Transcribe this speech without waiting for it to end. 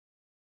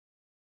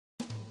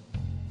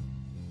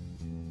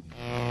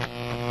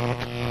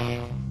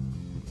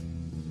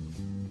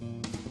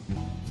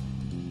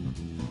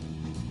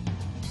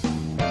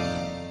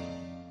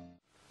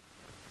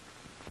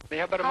Hey,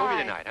 how about a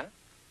movie tonight,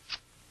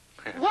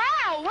 huh?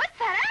 Wow, what's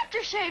that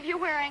aftershave you're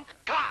wearing?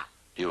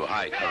 New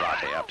High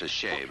Karate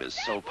Aftershave is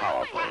so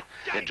powerful,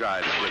 it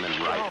drives women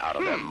right out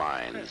of their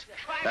minds.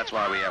 That's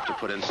why we have to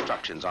put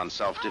instructions on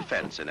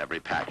self-defense in every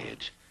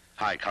package.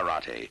 High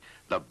Karate,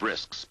 the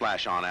brisk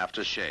splash-on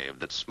aftershave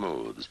that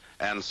smooths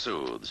and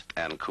soothes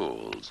and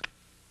cools.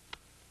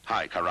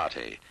 High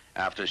Karate,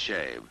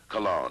 aftershave,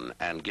 cologne,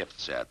 and gift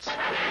sets.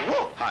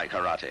 High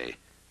Karate,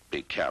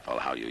 be careful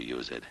how you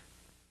use it.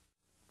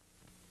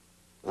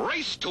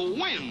 Race to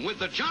win with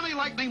the Johnny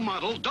Lightning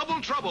model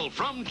Double Trouble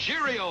from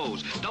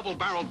Cheerios.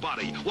 Double-barreled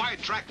body,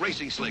 wide-track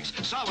racing slicks,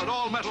 solid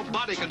all-metal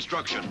body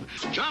construction.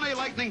 Johnny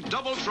Lightning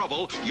Double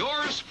Trouble,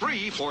 yours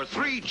free for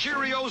 3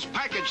 Cheerios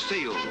package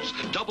seals.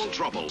 Double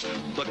Trouble,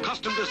 the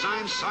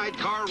custom-designed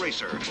sidecar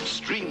racer.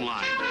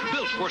 Streamlined,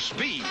 built for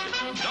speed.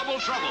 Double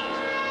Trouble,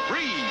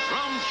 free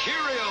from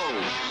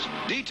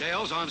Cheerios.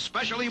 Details on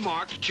specially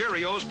marked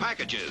Cheerios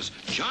packages.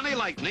 Johnny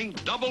Lightning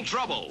Double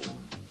Trouble.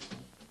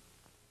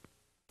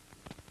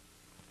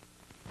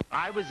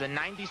 I was a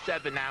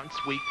 97-ounce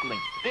weakling.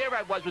 There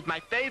I was with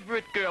my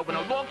favorite girl when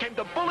along came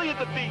the bully at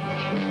the beach.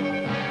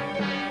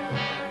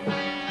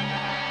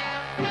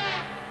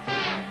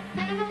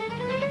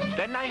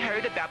 Then I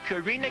heard about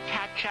Purina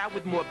Cat Chow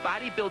with more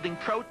bodybuilding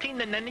protein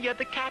than any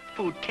other cat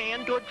food,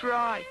 canned or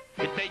dry.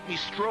 It made me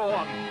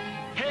strong,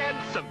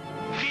 handsome,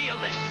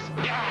 fearless.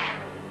 Yeah.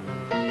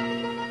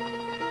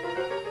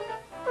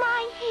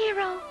 My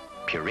hero.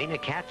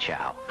 Purina Cat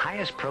Chow,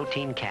 highest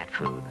protein cat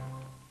food.